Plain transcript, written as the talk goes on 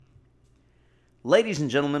Ladies and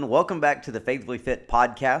gentlemen, welcome back to the Faithfully Fit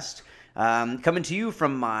podcast. Coming to you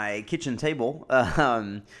from my kitchen table,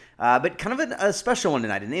 but kind of a special one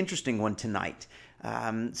tonight, an interesting one tonight.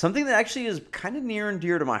 Something that actually is kind of near and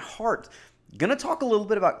dear to my heart. Going to talk a little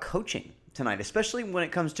bit about coaching tonight, especially when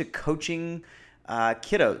it comes to coaching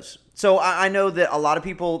kiddos. So I know that a lot of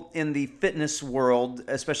people in the fitness world,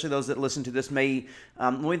 especially those that listen to this, may,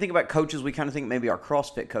 when we think about coaches, we kind of think maybe our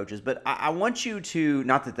CrossFit coaches. But I want you to,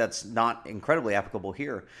 not that that's not incredibly applicable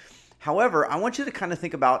here. However, I want you to kind of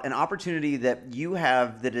think about an opportunity that you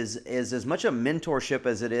have that is as much a mentorship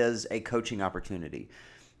as it is a coaching opportunity.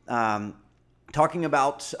 Talking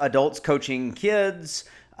about adults coaching kids,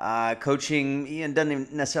 coaching, it doesn't even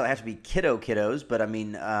necessarily have to be kiddos, but I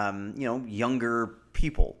mean, younger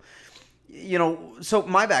people. So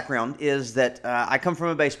my background is that I come from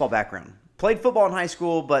a baseball background. Played football in high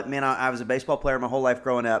school, but man, I was a baseball player my whole life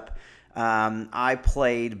growing up. I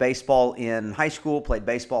played baseball in high school, played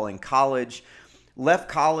baseball in college, left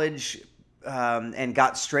college and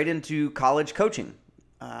got straight into college coaching.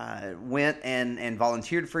 Went and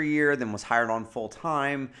volunteered for a year, then was hired on full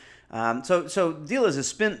time. So deal is I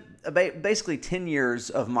spent basically 10 years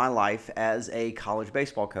of my life as a college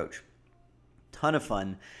baseball coach. Ton of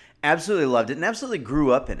fun. Absolutely loved it and absolutely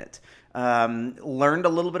grew up in it. Learned a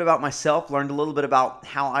little bit about myself, learned a little bit about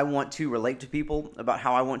how I want to relate to people, about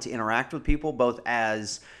how I want to interact with people, both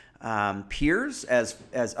as peers, as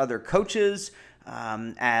other coaches,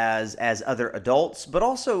 as other adults, but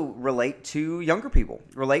also relate to younger people,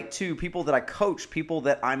 relate to people that I coach, people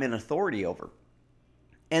that I'm in authority over.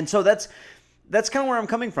 And so that's kind of where I'm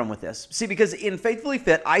coming from with this. See, because in Faithfully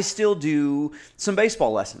Fit, I still do some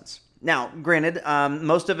baseball lessons. Now, granted,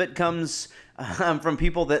 most of it comes from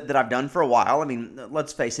people that I've done for a while. I mean,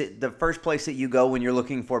 let's face it, the first place that you go when you're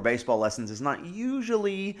looking for baseball lessons is not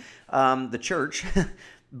usually the church,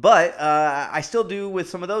 but I still do with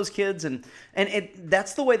some of those kids, and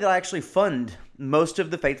that's the way that I actually fund most of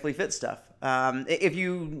the Faithfully Fit stuff. If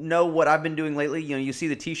you know what I've been doing lately, you see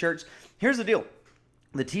the t-shirts. Here's the deal.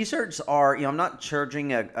 The t-shirts are, I'm not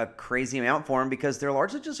charging a crazy amount for them because they're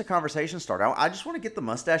largely just a conversation starter. I just want to get the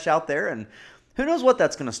mustache out there, and who knows what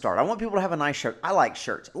that's going to start. I want people to have a nice shirt. I like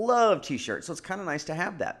shirts. Love t-shirts, so it's kind of nice to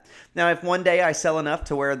have that. Now, if one day I sell enough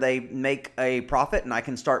to where they make a profit and I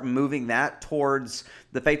can start moving that towards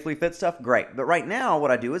the Faithfully Fit stuff, great. But right now,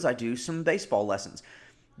 what I do is I do some baseball lessons.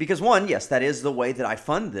 Because one, yes, that is the way that I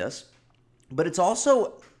fund this, but it's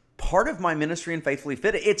also part of my ministry in Faithfully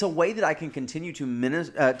Fit. It's a way that I can continue to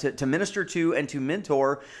minister to and to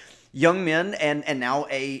mentor young men and now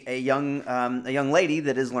a young lady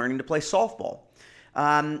that is learning to play softball.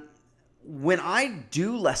 When I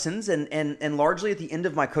do lessons and largely at the end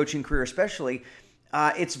of my coaching career, especially,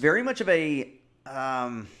 it's very much of a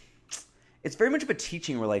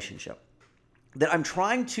teaching relationship that I'm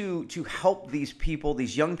trying to help these people,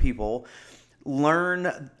 these young people,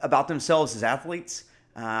 learn about themselves as athletes.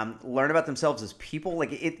 Learn about themselves as people.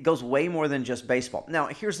 Like, it goes way more than just baseball. Now,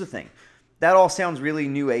 here's the thing. That all sounds really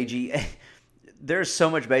new agey. There's so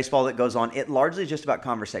much baseball that goes on. It largely is just about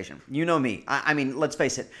conversation. You know me. I mean, let's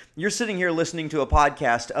face it. You're sitting here listening to a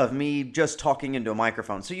podcast of me just talking into a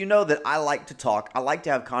microphone. So you know that I like to talk. I like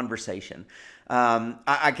to have conversation.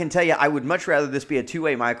 I can tell you I would much rather this be a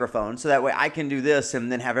two-way microphone so that way I can do this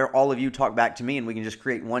and then have all of you talk back to me and we can just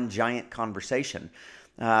create one giant conversation.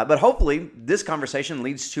 But hopefully this conversation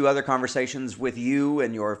leads to other conversations with you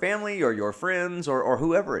and your family or your friends or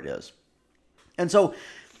whoever it is. And so,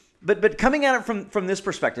 but coming at it from this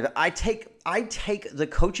perspective, I take the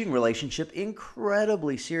coaching relationship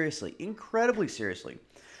incredibly seriously.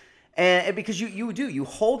 And because you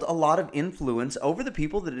hold a lot of influence over the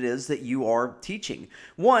people that it is that you are teaching.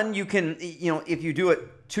 One, you can, if you do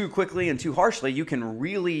it too quickly and too harshly, you can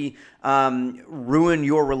really ruin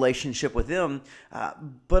your relationship with them.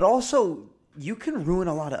 But also, you can ruin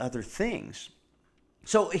a lot of other things.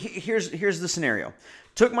 So here's the scenario.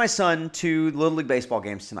 Took my son to Little League baseball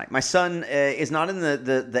games tonight. My son is not in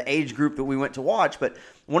the age group that we went to watch, but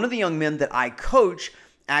one of the young men that I coach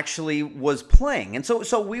actually was playing. And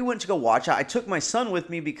so we went to go watch. I took my son with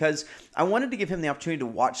me because I wanted to give him the opportunity to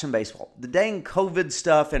watch some baseball. The dang COVID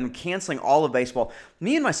stuff and canceling all of baseball.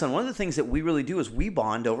 Me and my son, one of the things that we really do is we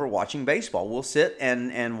bond over watching baseball. We'll sit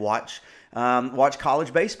and watch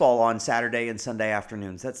college baseball on Saturday and Sunday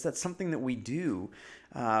afternoons. That's something that we do,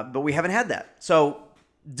 but we haven't had that. So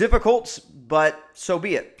difficult, but so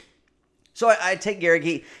be it. So I take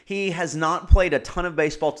Garrick. He has not played a ton of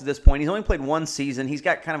baseball to this point. He's only played one season. He's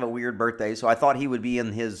got kind of a weird birthday, so I thought he would be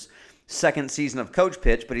in his second season of coach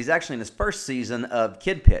pitch, but he's actually in his first season of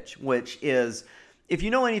kid pitch, which is if you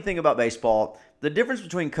know anything about baseball, the difference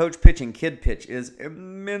between coach pitch and kid pitch is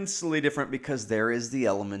immensely different because there is the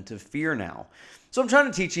element of fear now. So I'm trying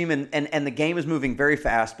to teach him, and the game is moving very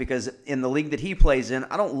fast because in the league that he plays in,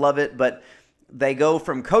 I don't love it, but they go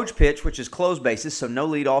from coach pitch, which is closed bases, so no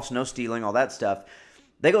leadoffs, no stealing, all that stuff.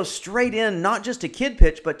 They go straight in, not just to kid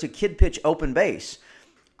pitch, but to kid pitch open base.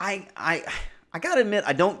 I got to admit,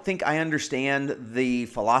 I don't think I understand the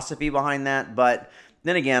philosophy behind that, but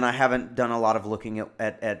then again, I haven't done a lot of looking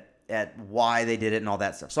at why they did it and all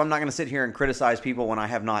that stuff. So I'm not going to sit here and criticize people when I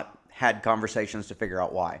have not had conversations to figure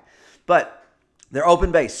out why. But they're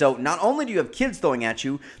open base. So not only do you have kids throwing at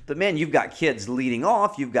you, but man, you've got kids leading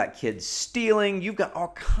off, you've got kids stealing, you've got all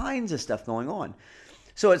kinds of stuff going on.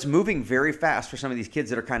 So it's moving very fast for some of these kids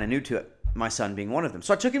that are kind of new to it, my son being one of them.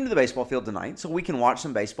 So I took him to the baseball field tonight so we can watch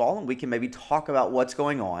some baseball and we can maybe talk about what's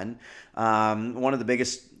going on. One of the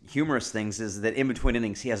biggest humorous things is that in between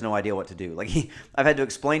innings, he has no idea what to do. I've had to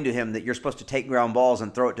explain to him that you're supposed to take ground balls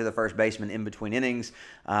and throw it to the first baseman in between innings,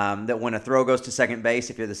 that when a throw goes to second base,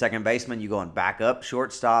 if you're the second baseman, you go and back up,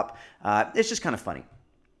 shortstop. It's just kind of funny.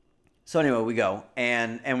 So anyway, we go,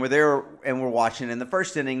 and we're there, and we're watching. In the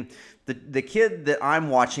first inning, the kid that I'm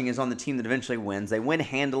watching is on the team that eventually wins. They win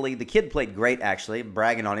handily. The kid played great, actually.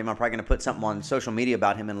 Bragging on him. I'm probably going to put something on social media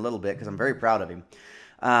about him in a little bit because I'm very proud of him.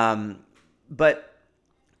 But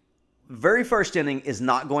very first inning is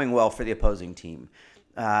not going well for the opposing team.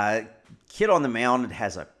 Kid on the mound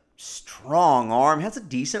has a strong arm, has a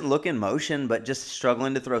decent look in motion, but just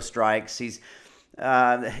struggling to throw strikes.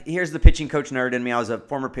 Here's the pitching coach nerd in me. I was a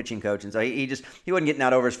former pitching coach, and so he wasn't getting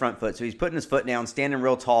out over his front foot. So he's putting his foot down, standing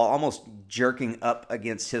real tall, almost jerking up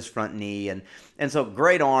against his front knee. And so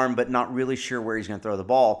great arm, but not really sure where he's going to throw the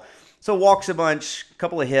ball. So walks a bunch,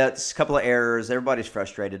 couple of hits, couple of errors. Everybody's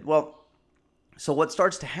frustrated. Well, so what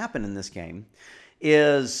starts to happen in this game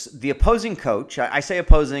is the opposing coach, I say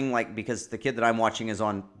opposing because the kid that I'm watching is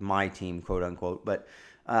on my team, quote unquote, but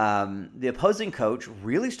the opposing coach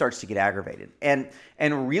really starts to get aggravated and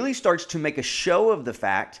really starts to make a show of the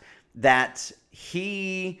fact that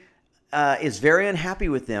he is very unhappy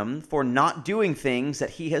with them for not doing things that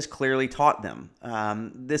he has clearly taught them.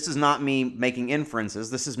 This is not me making inferences.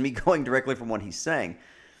 This is me going directly from what he's saying.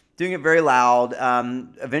 Doing it very loud,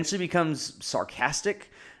 eventually becomes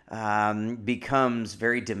sarcastic, becomes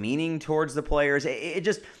very demeaning towards the players. It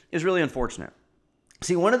just is really unfortunate.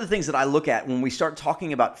 See, one of the things that I look at when we start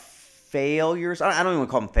talking about failures, I don't even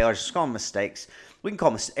call them failures, just call them mistakes. We can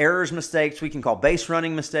call them errors mistakes. We can call base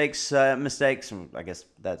running mistakes mistakes. I guess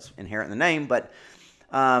that's inherent in the name, but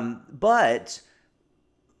I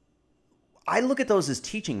look at those as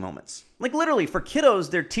teaching moments. Literally, for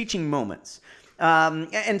kiddos, they're teaching moments.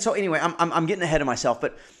 And so anyway, I'm getting ahead of myself,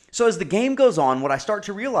 but so as the game goes on, what I start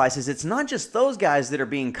to realize is it's not just those guys that are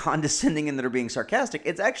being condescending and that are being sarcastic.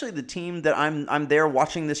 It's actually the team that I'm there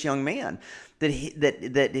watching this young man, that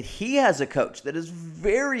he has a coach that is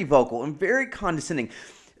very vocal and very condescending.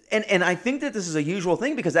 And I think that this is a usual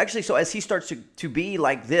thing because actually, so as he starts to be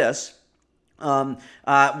like this,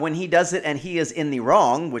 when he does it and he is in the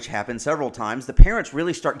wrong, which happens several times, the parents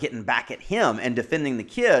really start getting back at him and defending the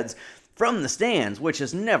kids from the stands, which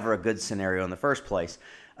is never a good scenario in the first place.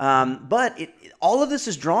 But all of this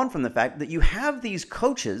is drawn from the fact that you have these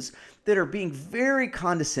coaches that are being very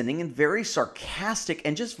condescending and very sarcastic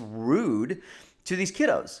and just rude to these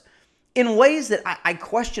kiddos in ways that I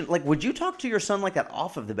question. Would you talk to your son like that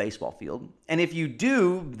off of the baseball field? And if you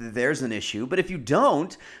do, there's an issue. But if you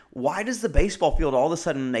don't, why does the baseball field all of a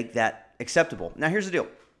sudden make that acceptable? Now, here's the deal.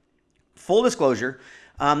 Full disclosure,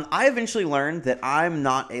 I eventually learned that I'm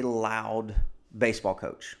not a loud baseball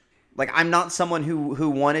coach. I'm not someone who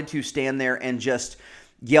wanted to stand there and just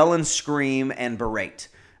yell and scream and berate.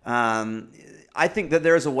 I think that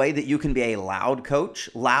there's a way that you can be a loud coach.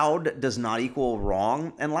 Loud does not equal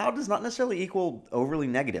wrong, and loud does not necessarily equal overly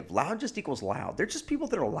negative. Loud just equals loud. They're just people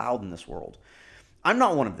that are loud in this world. I'm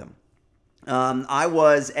not one of them. I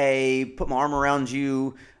was put my arm around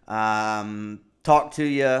you, talk to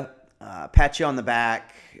you, pat you on the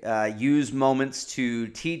back, use moments to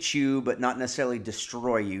teach you, but not necessarily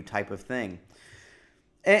destroy you type of thing.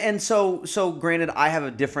 And so granted, I have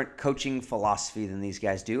a different coaching philosophy than these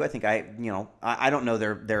guys do. I think I don't know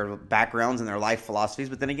their backgrounds and their life philosophies,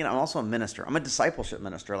 but then again, I'm also a minister. I'm a discipleship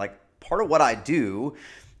minister. Part of what I do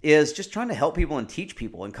is just trying to help people and teach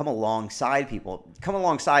people and come alongside people. Come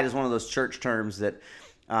alongside is one of those church terms that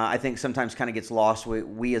I think sometimes kind of gets lost.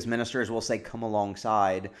 We as ministers will say come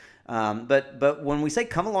alongside. But when we say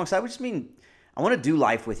come alongside, we just mean I want to do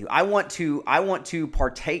life with you. I want to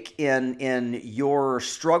partake in your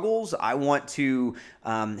struggles. I want to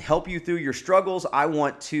help you through your struggles. I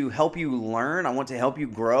want to help you learn. I want to help you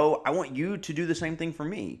grow. I want you to do the same thing for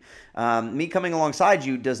me. Me coming alongside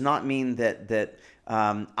you does not mean that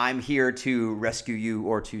I'm here to rescue you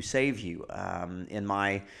or to save you. In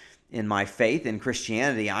my faith in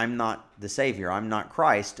Christianity, I'm not the Savior. I'm not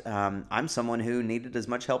Christ. I'm someone who needed as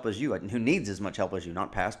much help as you, who needs as much help as you,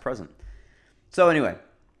 not past, present. So anyway,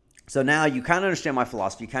 so now you kind of understand my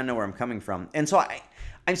philosophy. You kind of know where I'm coming from. And so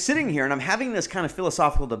I'm sitting here and I'm having this kind of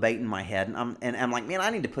philosophical debate in my head. And I'm like, man,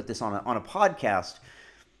 I need to put this on a podcast.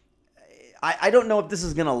 I don't know if this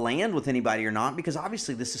is going to land with anybody or not, because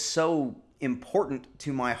obviously this is so important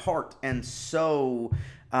to my heart and so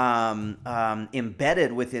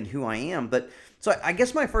embedded within who I am. But so I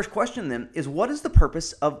guess my first question then is, what is the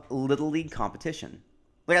purpose of Little League competition?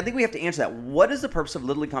 Like, I think we have to answer that. What is the purpose of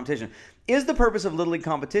Little League competition? Is the purpose of Little League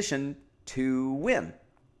competition to win?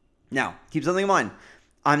 Now, keep something in mind.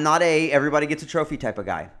 I'm not a everybody gets a trophy type of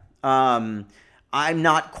guy. I'm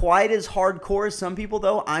not quite as hardcore as some people,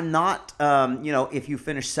 though. I'm not, if you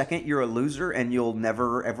finish second, you're a loser and you'll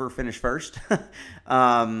never, ever finish first.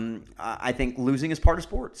 I think losing is part of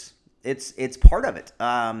sports. It's part of it.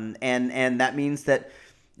 And that means that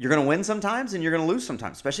you're going to win sometimes and you're going to lose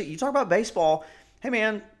sometimes. Especially, you talk about baseball. Hey,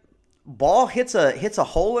 man, ball hits a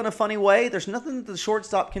hole in a funny way. There's nothing that the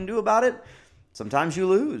shortstop can do about it. Sometimes you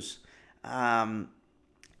lose. But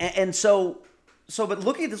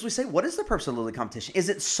looking at this, we say, what is the purpose of Little League competition? Is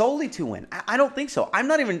it solely to win? I don't think so. I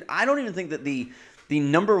don't even think that the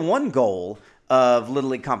number one goal of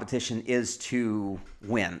Little League competition is to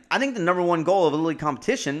win. I think the number one goal of Little League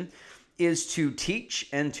competition is to teach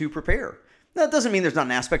and to prepare. Now, that doesn't mean there's not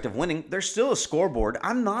an aspect of winning. There's still a scoreboard.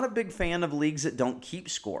 I'm not a big fan of leagues that don't keep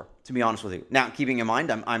score, to be honest with you. Now, keeping in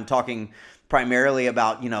mind, I'm talking primarily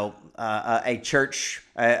about, a church,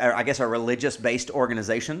 I guess a religious-based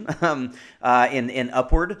organization in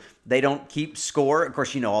Upward. They don't keep score. Of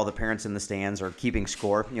course, all the parents in the stands are keeping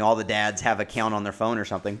score. All the dads have a count on their phone or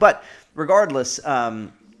something. But regardless,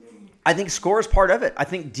 I think score is part of it. I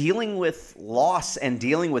think dealing with loss and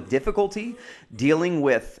dealing with difficulty, dealing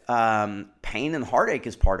with pain and heartache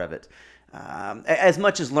is part of it, as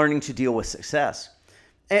much as learning to deal with success.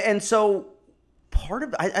 And so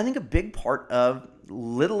I think a big part of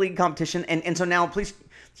Little League competition, and so now please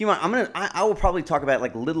keep in mind, I will probably talk about it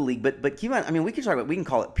like Little League, but keep in mind, we can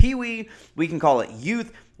call it Pee-wee, we can call it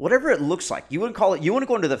youth, whatever it looks like. You want to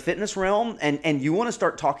go into the fitness realm and you want to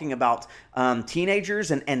start talking about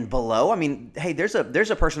teenagers and below. Hey, there's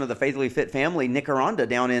a person of the Faithfully Fit family, Nick Aranda,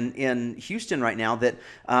 down in Houston right now that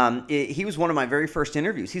he was one of my very first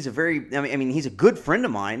interviews. He's he's a good friend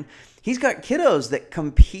of mine. He's got kiddos that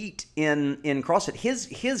compete in CrossFit. His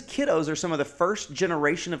kiddos are some of the first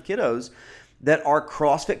generation of kiddos that are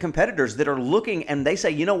CrossFit competitors that are looking, and they say,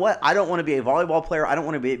 you know what? I don't want to be a volleyball player. I don't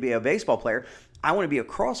want to be a baseball player. I want to be a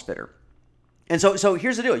CrossFitter. And so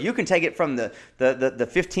here's the deal. You can take it from the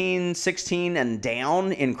 15, 16 and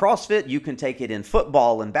down in CrossFit. You can take it in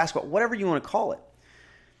football and basketball, whatever you want to call it.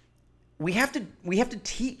 We have to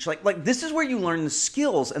teach, like this is where you learn the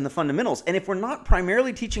skills and the fundamentals. And if we're not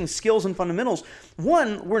primarily teaching skills and fundamentals,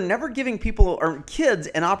 one, we're never giving people or kids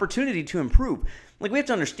an opportunity to improve. Like, we have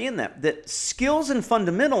to understand that skills and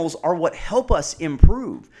fundamentals are what help us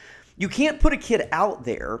improve. You can't put a kid out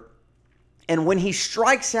there and when he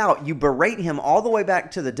strikes out, you berate him all the way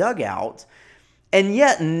back to the dugout, and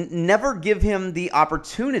yet never give him the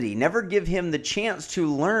opportunity, never give him the chance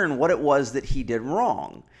to learn what it was that he did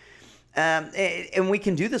wrong. And we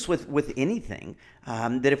can do this with anything,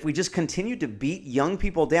 that if we just continue to beat young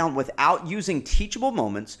people down without using teachable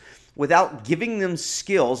moments, without giving them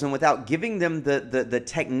skills, and without giving them the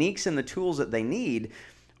techniques and the tools that they need,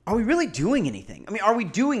 are we really doing anything? Are we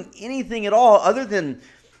doing anything at all other than,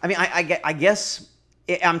 I guess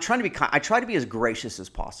I try to be as gracious as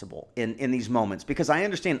possible in these moments, because I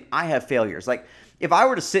understand I have failures. Like, if I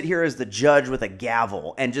were to sit here as the judge with a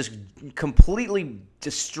gavel and just completely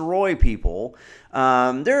destroy people,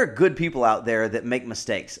 there are good people out there that make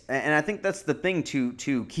mistakes. And I think that's the thing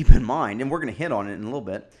to keep in mind, and we're going to hit on it in a little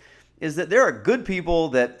bit, is that there are good people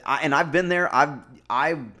that, and I've been there,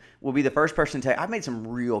 I will be the first person to tell you, I've made some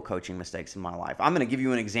real coaching mistakes in my life. I'm going to give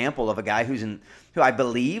you an example of a guy who I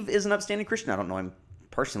believe is an upstanding Christian. I don't know him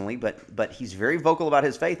personally, but he's very vocal about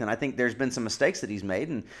his faith, and I think there's been some mistakes that he's made,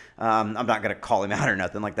 and I'm not going to call him out or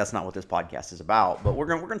nothing. Like, that's not what this podcast is about, but we're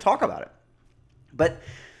going to talk about it. But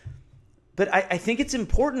I think it's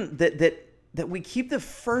important that that we keep the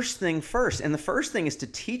first thing first. And the first thing is to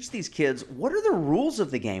teach these kids, what are the rules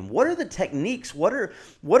of the game? What are the techniques? What are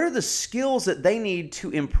the skills that they need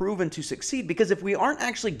to improve and to succeed? Because if we aren't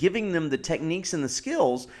actually giving them the techniques and the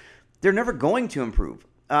skills, they're never going to improve.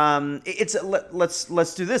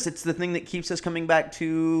 Let's do this. It's the thing that keeps us coming back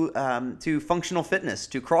to functional fitness,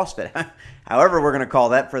 to CrossFit, however we're going to call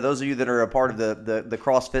that. For those of you that are a part of the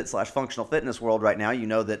CrossFit / functional fitness world right now, you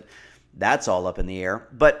know that that's all up in the air.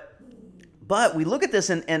 But we look at this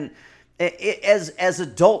and as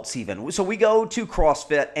adults even. So we go to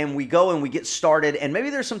CrossFit and we go and we get started, and maybe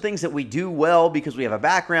there's some things that we do well because we have a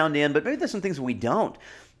background in, but maybe there's some things we don't.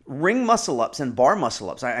 Ring muscle ups and bar muscle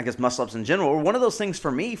ups, I guess muscle ups in general, were one of those things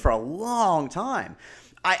for me for a long time.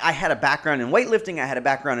 I had a background in weightlifting, I had a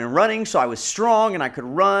background in running, so I was strong and I could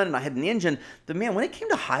run and I had an engine. But man, when it came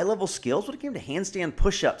to high-level skills, when it came to handstand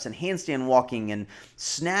push-ups and handstand walking and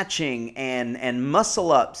snatching and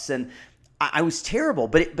muscle ups, and I was terrible.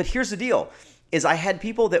 But here's the deal, is I had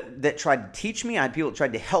people that tried to teach me, I had people that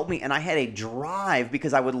tried to help me, and I had a drive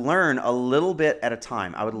because I would learn a little bit at a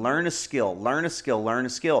time. I would learn a skill,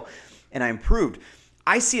 and I improved.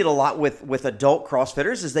 I see it a lot with adult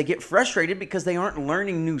CrossFitters as they get frustrated because they aren't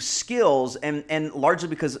learning new skills, and largely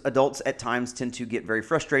because adults at times tend to get very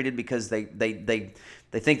frustrated because they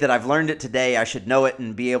think that I've learned it today, I should know it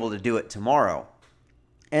and be able to do it tomorrow.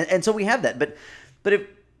 And so we have that.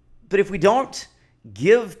 But if we don't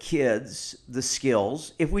give kids the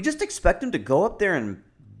skills, if we just expect them to go up there and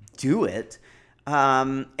do it,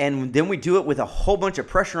 and then we do it with a whole bunch of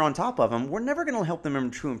pressure on top of them, we're never going to help them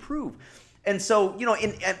to improve. And so,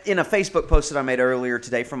 in a Facebook post that I made earlier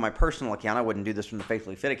today from my personal account, I wouldn't do this from the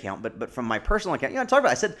Faithfully Fit account, but from my personal account,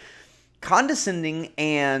 I said, condescending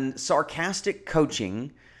and sarcastic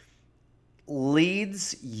coaching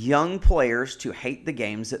leads young players to hate the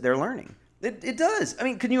games that they're learning. It does. I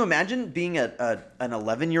mean, can you imagine being an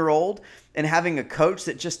 11-year-old and having a coach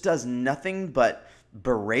that just does nothing but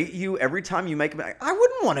berate you every time you make a... I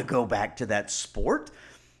wouldn't want to go back to that sport.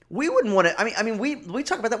 We wouldn't want to... I mean, we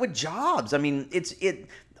talk about that with jobs. I mean,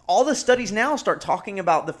 all the studies now start talking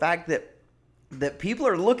about the fact that people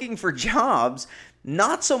are looking for jobs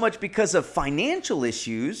not so much because of financial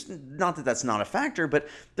issues, not that that's not a factor, but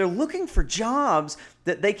they're looking for jobs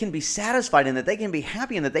that they can be satisfied in, that they can be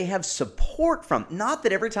happy in, that they have support from. Not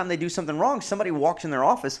that every time they do something wrong, somebody walks in their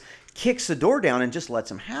office, kicks the door down, and just lets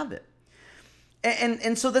them have it.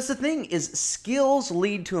 And so that's the thing, is skills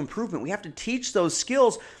lead to improvement. We have to teach those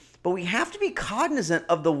skills, but we have to be cognizant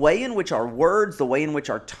of the way in which our words, the way in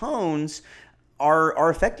which our tones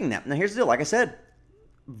are affecting that. Now, here's the deal. Like I said,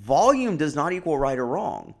 volume does not equal right or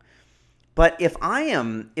wrong. But if I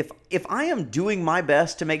am doing my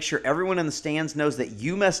best to make sure everyone in the stands knows that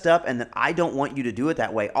you messed up and that I don't want you to do it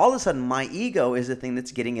that way, all of a sudden my ego is the thing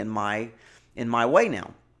that's getting in my way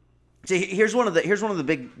now. So here's one of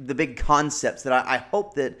the big concepts that I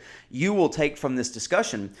hope that you will take from this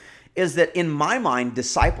discussion, is that in my mind,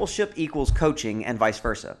 discipleship equals coaching and vice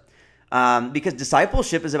versa. Because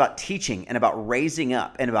discipleship is about teaching and about raising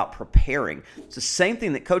up and about preparing. It's the same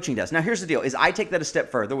thing that coaching does. Now, here's the deal, is I take that a step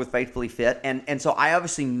further with Faithfully Fit, and so I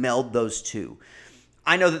obviously meld those two.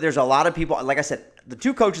 I know that there's a lot of people, like I said, the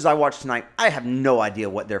two coaches I watched tonight, I have no idea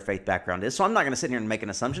what their faith background is, so I'm not going to sit here and make an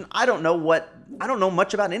assumption. I don't know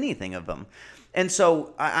much about anything of them. And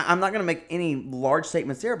so I'm not going to make any large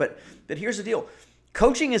statements there, but here's the deal.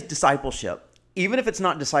 Coaching is discipleship, even if it's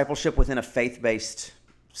not discipleship within a faith-based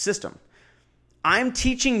system. I'm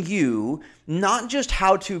teaching you not just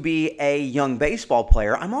how to be a young baseball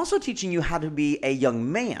player, I'm also teaching you how to be a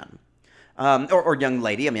young man, or young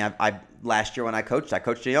lady. I mean, I last year when I coached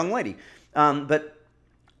a young lady. But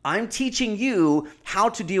I'm teaching you how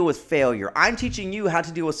to deal with failure. I'm teaching you how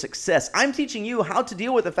to deal with success. I'm teaching you how to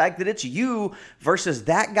deal with the fact that it's you versus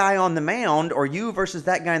that guy on the mound, or you versus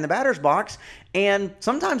that guy in the batter's box, and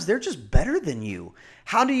sometimes they're just better than you.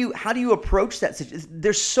 How do you approach that situation?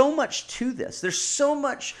 There's so much to this. There's so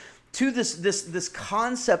much to this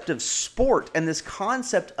concept of sport and this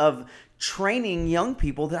concept of training young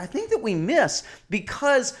people that I think that we miss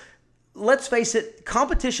because, let's face it,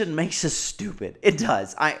 competition makes us stupid. It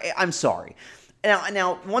does. I'm sorry.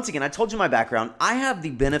 Now, once again, I told you my background. I have the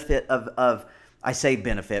benefit of I say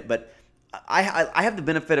benefit, but I have the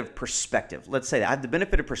benefit of perspective. Let's say that. I have the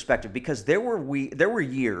benefit of perspective because there were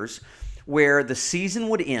years where the season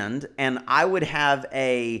would end and I would have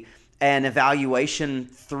an evaluation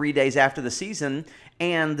 3 days after the season,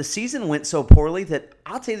 and the season went so poorly that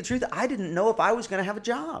I'll tell you the truth, I didn't know if I was going to have a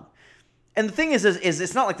job. And the thing is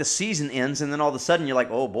it's not like the season ends and then all of a sudden you're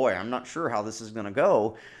like, oh boy, I'm not sure how this is going to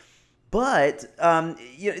go. But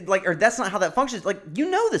or that's not how that functions. Like,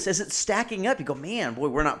 this as it's stacking up, you go, man, boy,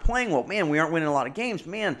 we're not playing well. Man, we aren't winning a lot of games.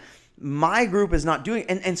 Man, my group is not doing,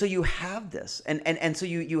 and so you have this, and so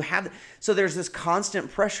you have, so there's this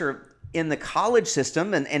constant pressure in the college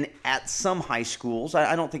system and at some high schools.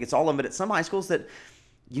 I don't think it's all of them, but at some high schools that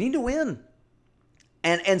you need to win.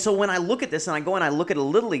 And so when I look at this and I go and I look at a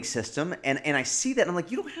Little League system and I see that, and I'm like,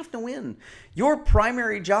 you don't have to win. Your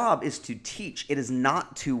primary job is to teach. It is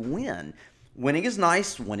not to win. Winning is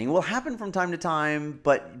nice. Winning will happen from time to time.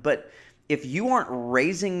 But if you aren't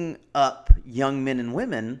raising up young men and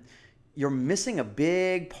women, you're missing a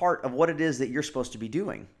big part of what it is that you're supposed to be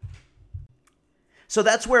doing. So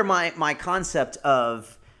that's where my concept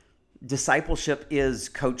of discipleship is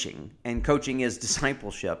coaching, and coaching is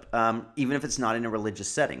discipleship, even if it's not in a religious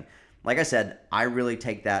setting. Like I said, I really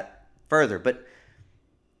take that further, but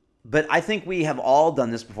I think we have all done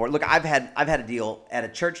this before. Look, I've had a deal at a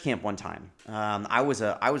church camp one time. I was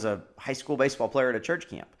a high school baseball player at a church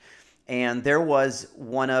camp, and there was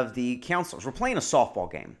one of the counselors. We're playing a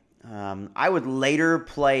softball game. I would later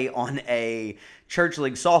play on a church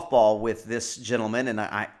league softball with this gentleman, and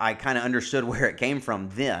I kind of understood where it came from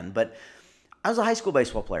then. But I was a high school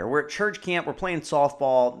baseball player. We're at church camp. We're playing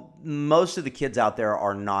softball. Most of the kids out there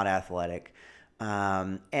are not athletic.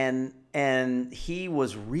 And he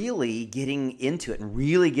was really getting into it and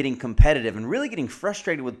really getting competitive and really getting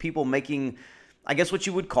frustrated with people making, I guess, what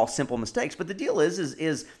you would call simple mistakes. But the deal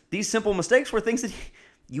is these simple mistakes were things that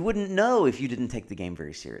you wouldn't know if you didn't take the game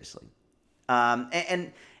very seriously.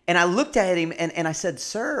 And I looked at him and I said,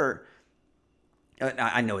 "Sir,"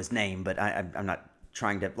 I know his name, but I'm not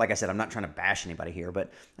trying to, like I said, I'm not trying to bash anybody here.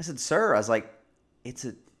 But I said, "Sir," I was like, it's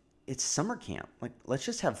summer camp. Like, let's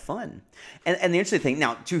just have fun. And the interesting thing,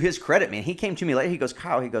 now, to his credit, man, he came to me later. He goes,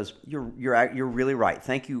 "Kyle," he goes, you're really right.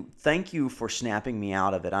 Thank you for snapping me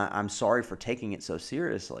out of it. I'm sorry for taking it so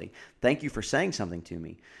seriously. Thank you for saying something to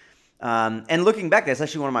me." And looking back, that's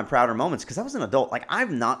actually one of my prouder moments, because I was an adult. Like,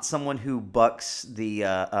 I'm not someone who bucks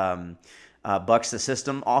the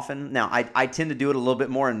system often. Now, I tend to do it a little bit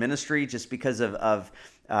more in ministry, just because of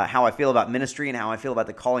how I feel about ministry and how I feel about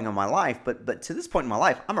the calling of my life. But to this point in my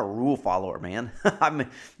life, I'm a rule follower, man.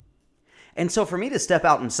 And so for me to step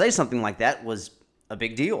out and say something like that was a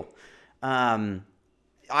big deal.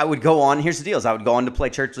 I would go on. Here's the deal: I would go on to play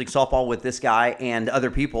church league softball with this guy and other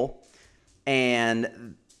people,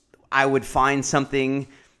 and I would find something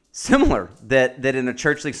similar that in a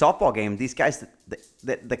church league softball game, these guys,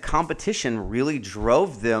 that the competition really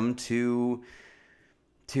drove them to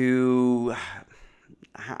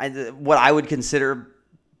what I would consider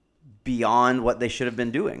beyond what they should have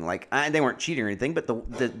been doing. Like, they weren't cheating or anything, but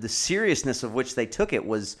the seriousness of which they took it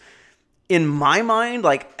was, in my mind,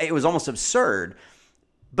 like, it was almost absurd.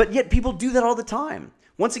 But yet people do that all the time.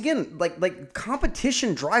 Once again, like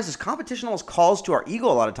competition drives us. Competition almost calls to our ego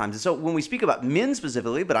a lot of times. And so when we speak about men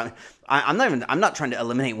specifically, but I'm not trying to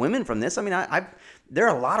eliminate women from this. I mean, there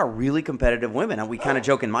are a lot of really competitive women, and we kind of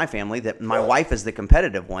joke in my family that my wife is the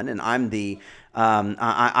competitive one, and I'm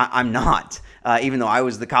I'm not, even though I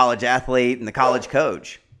was the college athlete and the college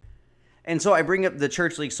coach. And so I bring up the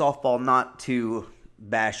church league softball not to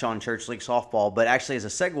bash on church league softball, but actually as a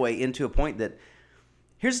segue into a point that,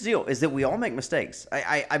 here's the deal, is that we all make mistakes.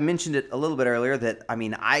 I mentioned it a little bit earlier that, I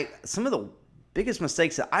mean, some of the biggest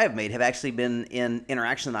mistakes that I have made have actually been in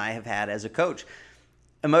interaction that I have had as a coach.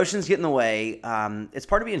 Emotions get in the way. It's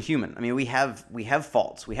part of being human. I mean, we have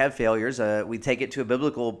faults. We have failures. We take it to a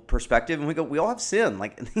biblical perspective, and we all have sin.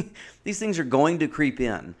 Like, these things are going to creep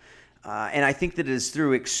in. And I think that it is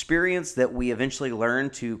through experience that we eventually learn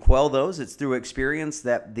to quell those. It's through experience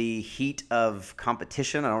that the heat of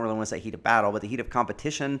competition, I don't really want to say heat of battle, but the heat of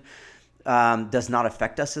competition does not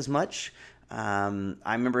affect us as much. I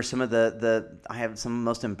remember some of I have some of the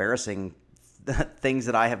most embarrassing things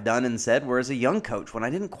that I have done and said were as a young coach, when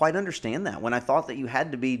I didn't quite understand that, when I thought that you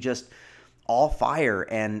had to be just all fire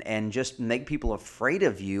and just make people afraid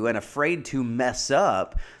of you and afraid to mess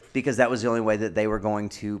up, because that was the only way that they were going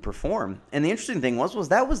to perform. And the interesting thing was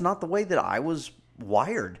that was not the way that I was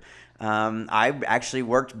wired. I actually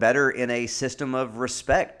worked better in a system of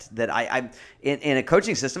respect. That in a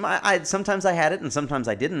coaching system, I sometimes I had it and sometimes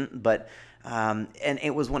I didn't. But and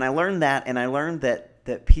it was when I learned that, and I learned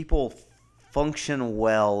that people function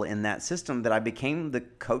well in that system, that I became the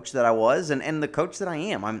coach that I was and the coach that I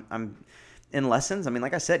am. I'm in lessons. I mean,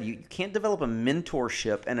 like I said, you can't develop a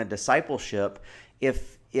mentorship and a discipleship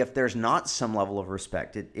if there's not some level of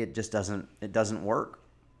respect. It just doesn't work.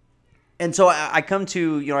 And so I come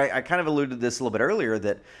to, I kind of alluded to this a little bit earlier,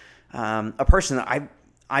 that a person that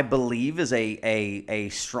I believe is a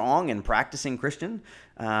strong and practicing Christian,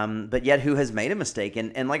 but yet who has made a mistake.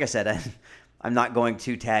 And like I said, I'm not going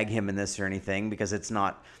to tag him in this or anything because it's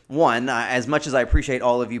not, one, as much as I appreciate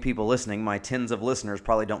all of you people listening, my tens of listeners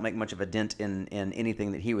probably don't make much of a dent in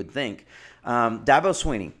anything that he would think. Dabo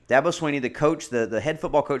Swinney, the coach, the head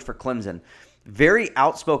football coach for Clemson, very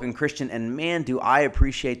outspoken Christian, and man, do I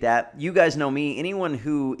appreciate that. You guys know me. Anyone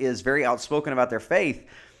who is very outspoken about their faith,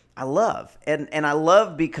 I love. And I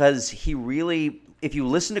love because he really, if you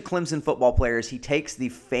listen to Clemson football players, he takes the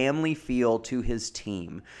family feel to his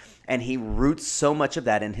team, and he roots so much of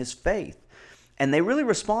that in his faith. And they really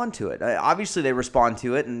respond to it. Obviously, they respond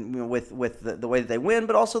to it and with the way that they win,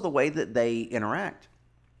 but also the way that they interact.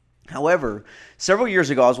 However, several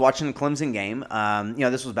years ago, I was watching a Clemson game.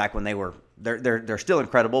 This was back when they're still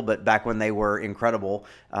incredible, but back when they were incredible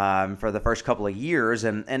for the first couple of years,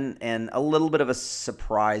 and a little bit of a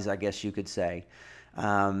surprise, I guess you could say.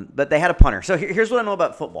 But they had a punter. So here's what I know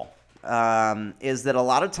about football, is that a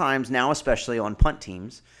lot of times now, especially on punt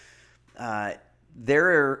teams,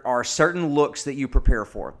 there are certain looks that you prepare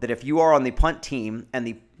for. That if you are on the punt team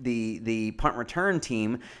and the punt return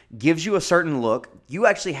team gives you a certain look, you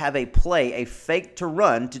actually have a play, a fake to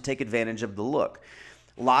run to take advantage of the look.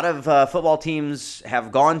 A lot of football teams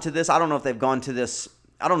have gone to this. I don't know if they've gone to this.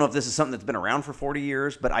 I don't know if this is something that's been around for 40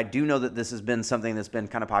 years, but I do know that this has been something that's been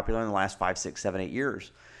kind of popular in the last 5, 6, 7, 8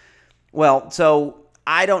 years. Well, so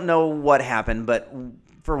I don't know what happened, but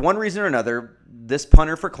for one reason or another, this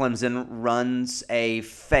punter for Clemson runs a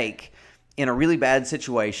fake in a really bad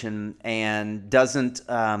situation and doesn't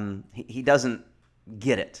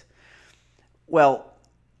get it. Well,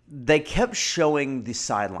 they kept showing the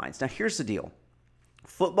sidelines. Now, here's the deal.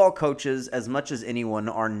 Football coaches, as much as anyone,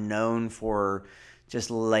 are known for just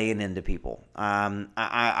laying into people. I'm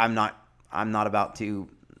not about to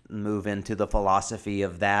move into the philosophy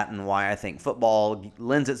of that and why I think football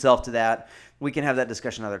lends itself to that. We can have that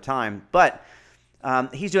discussion another time. But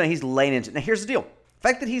he's laying into. Now, here's the deal. The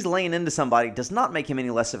fact that he's laying into somebody does not make him any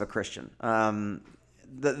less of a Christian.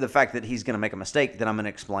 The fact that he's going to make a mistake that I'm going to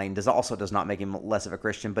explain does not make him less of a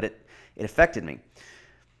Christian, but it affected me.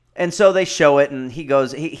 And so they show it, and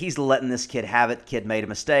he's letting this kid have it. Kid made a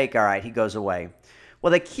mistake. All right, he goes away.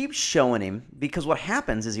 Well, they keep showing him because what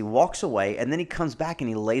happens is he walks away, and then he comes back and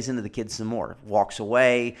he lays into the kid some more. Walks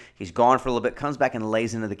away, he's gone for a little bit, comes back and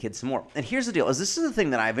lays into the kid some more. And here's the deal: this is the thing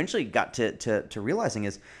that I eventually got to realizing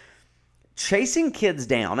is chasing kids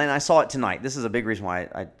down. And I saw it tonight. This is a big reason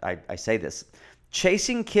why I say this.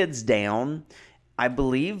 Chasing kids down, I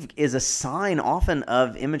believe, is a sign often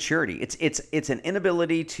of immaturity. It's an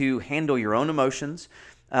inability to handle your own emotions.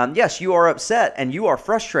 Yes, you are upset and you are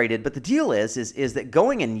frustrated, but the deal is that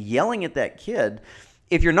going and yelling at that kid,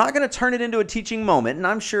 if you're not going to turn it into a teaching moment, and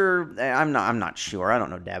I'm not sure. I don't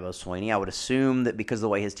know Dabo Swinney. I would assume that because of the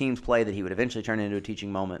way his teams play, that he would eventually turn it into a teaching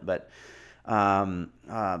moment. But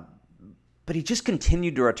he just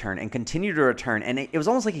continued to return, and it was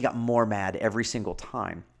almost like he got more mad every single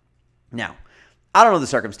time. Now, I don't know the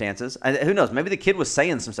circumstances. Who knows? Maybe the kid was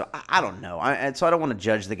saying some stuff. I don't know. So I don't want to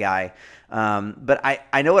judge the guy. But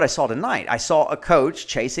I know what I saw tonight. I saw a coach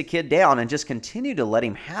chase a kid down and just continue to let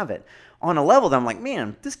him have it on a level that I'm like,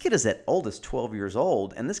 man, this kid is at oldest 12 years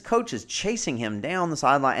old, and this coach is chasing him down the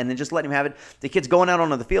sideline and then just letting him have it. The kid's going out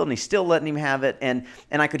onto the field, and he's still letting him have it. And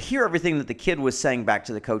I could hear everything that the kid was saying back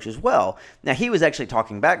to the coach as well. Now, he was actually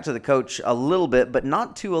talking back to the coach a little bit, but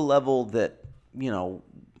not to a level that,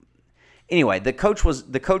 Anyway, the coach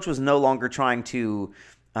was no longer trying to.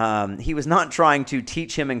 He was not trying to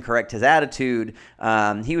teach him and correct his attitude.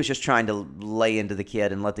 He was just trying to lay into the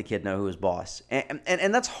kid and let the kid know who his boss.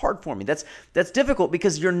 And that's hard for me. That's difficult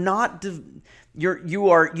because you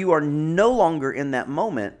are no longer in that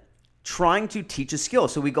moment trying to teach a skill.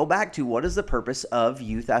 So we go back to what is the purpose of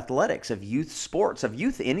youth athletics, of youth sports, of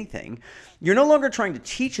youth anything. You're no longer trying to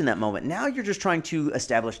teach in that moment. Now you're just trying to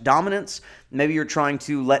establish dominance. Maybe you're trying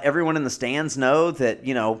to let everyone in the stands know that,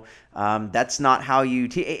 that's not how you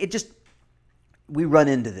teach. We run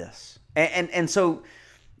into this. And so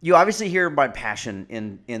you obviously hear my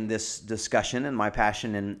passion in this discussion and my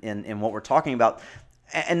passion in what we're talking about.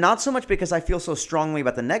 And not so much because I feel so strongly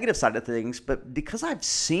about the negative side of things, but because I've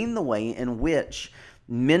seen the way in which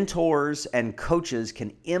mentors and coaches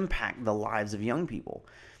can impact the lives of young people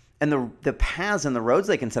and the paths and the roads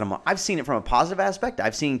they can set them on. I've seen it from a positive aspect.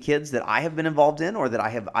 I've seen kids that I have been involved in or that I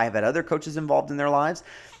have had other coaches involved in their lives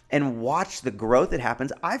and watched the growth that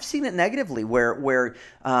happens. I've seen it negatively where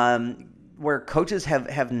coaches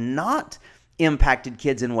have not impacted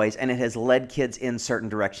kids in ways, and it has led kids in certain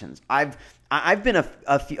directions. I've been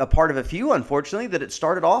a part of a few, unfortunately, that it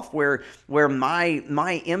started off where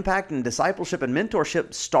my impact and discipleship and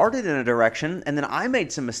mentorship started in a direction, and then I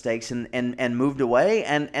made some mistakes and moved away,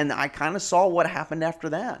 and I kind of saw what happened after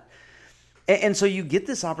that. And so you get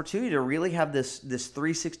this opportunity to really have this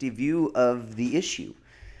 360 view of the issue.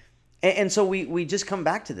 And so we just come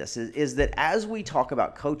back to this, is that as we talk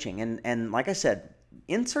about coaching, and like I said,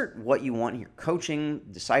 insert what you want here: coaching,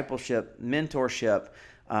 discipleship, mentorship,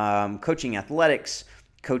 coaching athletics,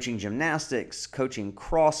 coaching gymnastics, coaching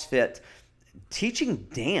CrossFit, teaching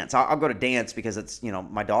dance. I'll go to dance because it's,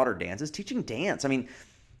 my daughter dances. Teaching dance. I mean,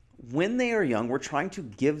 when they are young, we're trying to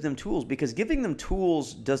give them tools, because giving them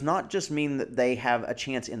tools does not just mean that they have a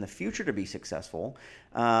chance in the future to be successful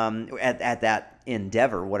at that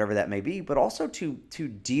endeavor, whatever that may be, but also to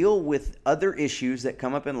deal with other issues that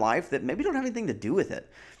come up in life that maybe don't have anything to do with it.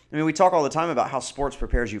 I mean, we talk all the time about how sports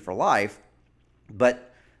prepares you for life,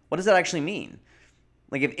 but what does that actually mean?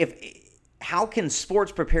 Like, how can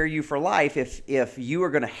sports prepare you for life if you are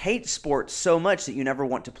going to hate sports so much that you never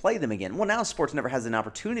want to play them again? Well, now sports never has an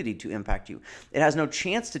opportunity to impact you. It has no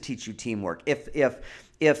chance to teach you teamwork.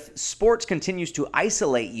 If sports continues to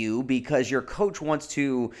isolate you because your coach wants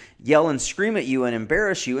to yell and scream at you and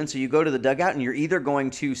embarrass you, and so you go to the dugout and you're either going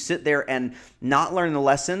to sit there and not learn the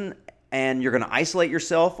lesson and you're going to isolate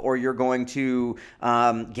yourself, or you're going to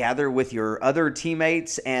gather with your other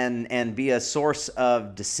teammates and be a source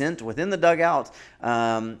of dissent within the dugout.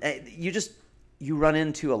 You run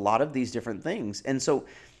into a lot of these different things. And so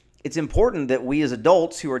it's important that we as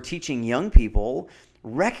adults who are teaching young people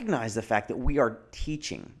recognize the fact that we are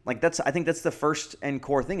teaching. I think that's the first and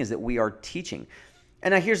core thing, is that we are teaching.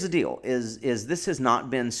 And now here's the deal, is this has not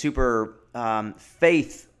been super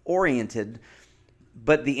faith-oriented.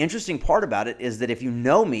 But the interesting part about it is that if you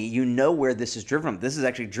know me, you know where this is driven from. This is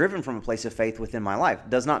actually driven from a place of faith within my life.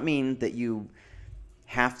 Does not mean that you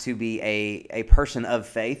have to be a person of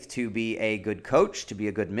faith to be a good coach, to be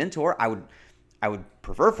a good mentor. I would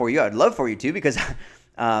prefer for you. I'd love for you to, because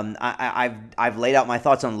I've laid out my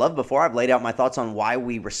thoughts on love before. I've laid out my thoughts on why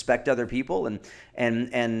we respect other people,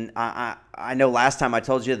 and I know last time I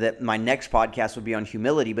told you that my next podcast would be on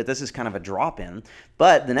humility, but this is kind of a drop-in.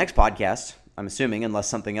 But the next podcast, I'm assuming, unless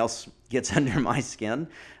something else gets under my skin,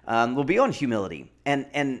 will be on humility.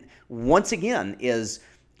 And once again, it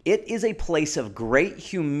is a place of great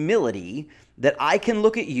humility that I can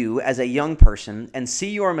look at you as a young person and see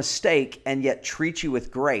your mistake and yet treat you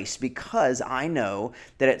with grace, because I know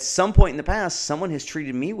that at some point in the past, someone has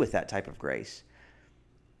treated me with that type of grace.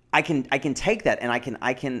 I can take that and I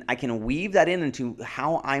can weave that into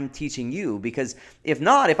how I'm teaching you, because if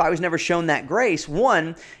I was never shown that grace,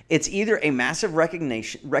 one, it's either a massive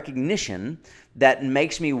recognition that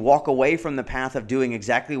makes me walk away from the path of doing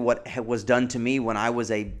exactly what was done to me when I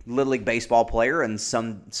was a Little League baseball player, and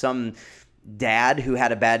some dad who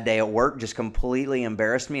had a bad day at work just completely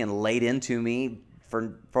embarrassed me and laid into me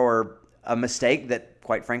for a mistake that,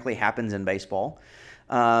 quite frankly, happens in baseball,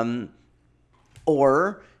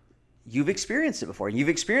 or you've experienced it before. You've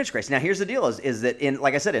experienced grace. Now, here's the deal: is that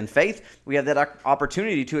like I said, in faith, we have that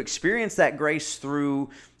opportunity to experience that grace through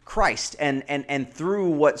Christ and through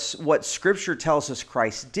what Scripture tells us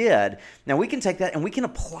Christ did. Now, we can take that and we can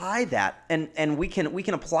apply that, and we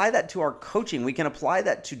can apply that to our coaching. We can apply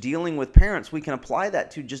that to dealing with parents. We can apply that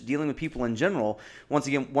to just dealing with people in general. Once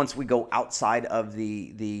we go outside of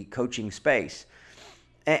the coaching space,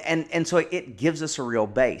 and so it gives us a real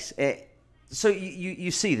base. So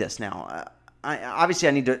you see this now. Obviously,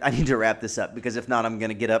 I need to wrap this up, because if not, I'm going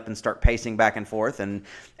to get up and start pacing back and forth and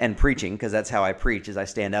preaching, because that's how I preach. Is I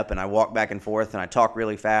stand up and I walk back and forth and I talk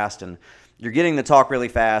really fast. And you're getting the talk really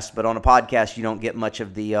fast, but on a podcast, you don't get much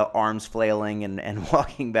of the arms flailing and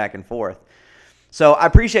walking back and forth. So I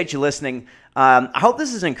appreciate you listening. I hope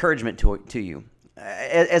this is encouragement to you.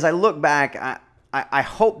 As I look back, I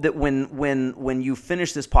hope that when you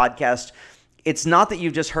finish this podcast, it's not that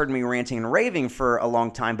you've just heard me ranting and raving for a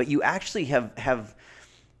long time, but you actually have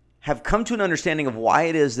come to an understanding of why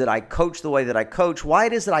it is that I coach the way that I coach, why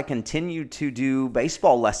it is that I continue to do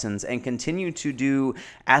baseball lessons and continue to do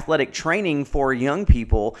athletic training for young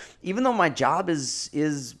people, even though my job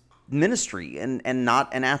is ministry and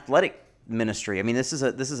not an athletic ministry. I mean, this is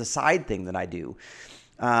a side thing that I do.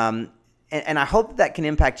 and I hope that can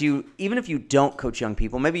impact you, even if you don't coach young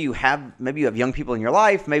people. Maybe you have young people in your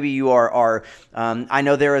life. Maybe you are. I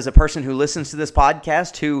know there is a person who listens to this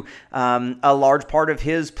podcast who a large part of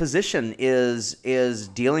his position is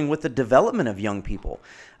dealing with the development of young people.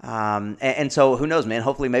 And so who knows, man,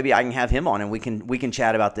 hopefully maybe I can have him on and we can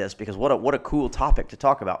chat about this, because what a cool topic to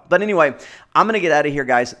talk about. But anyway, I'm going to get out of here,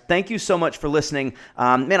 guys. Thank you so much for listening.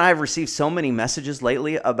 Man, I've received so many messages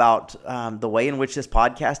lately about the way in which this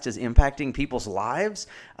podcast is impacting people's lives.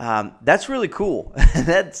 That's really cool.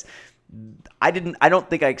 I don't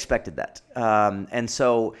think I expected that. And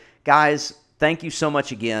so guys, thank you so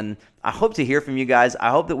much again. I hope to hear from you guys. I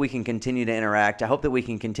hope that we can continue to interact. I hope that we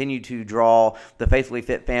can continue to draw the Faithfully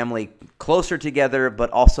Fit family closer together, but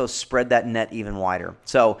also spread that net even wider.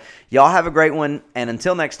 So y'all have a great one. And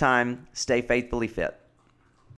until next time, stay faithfully fit.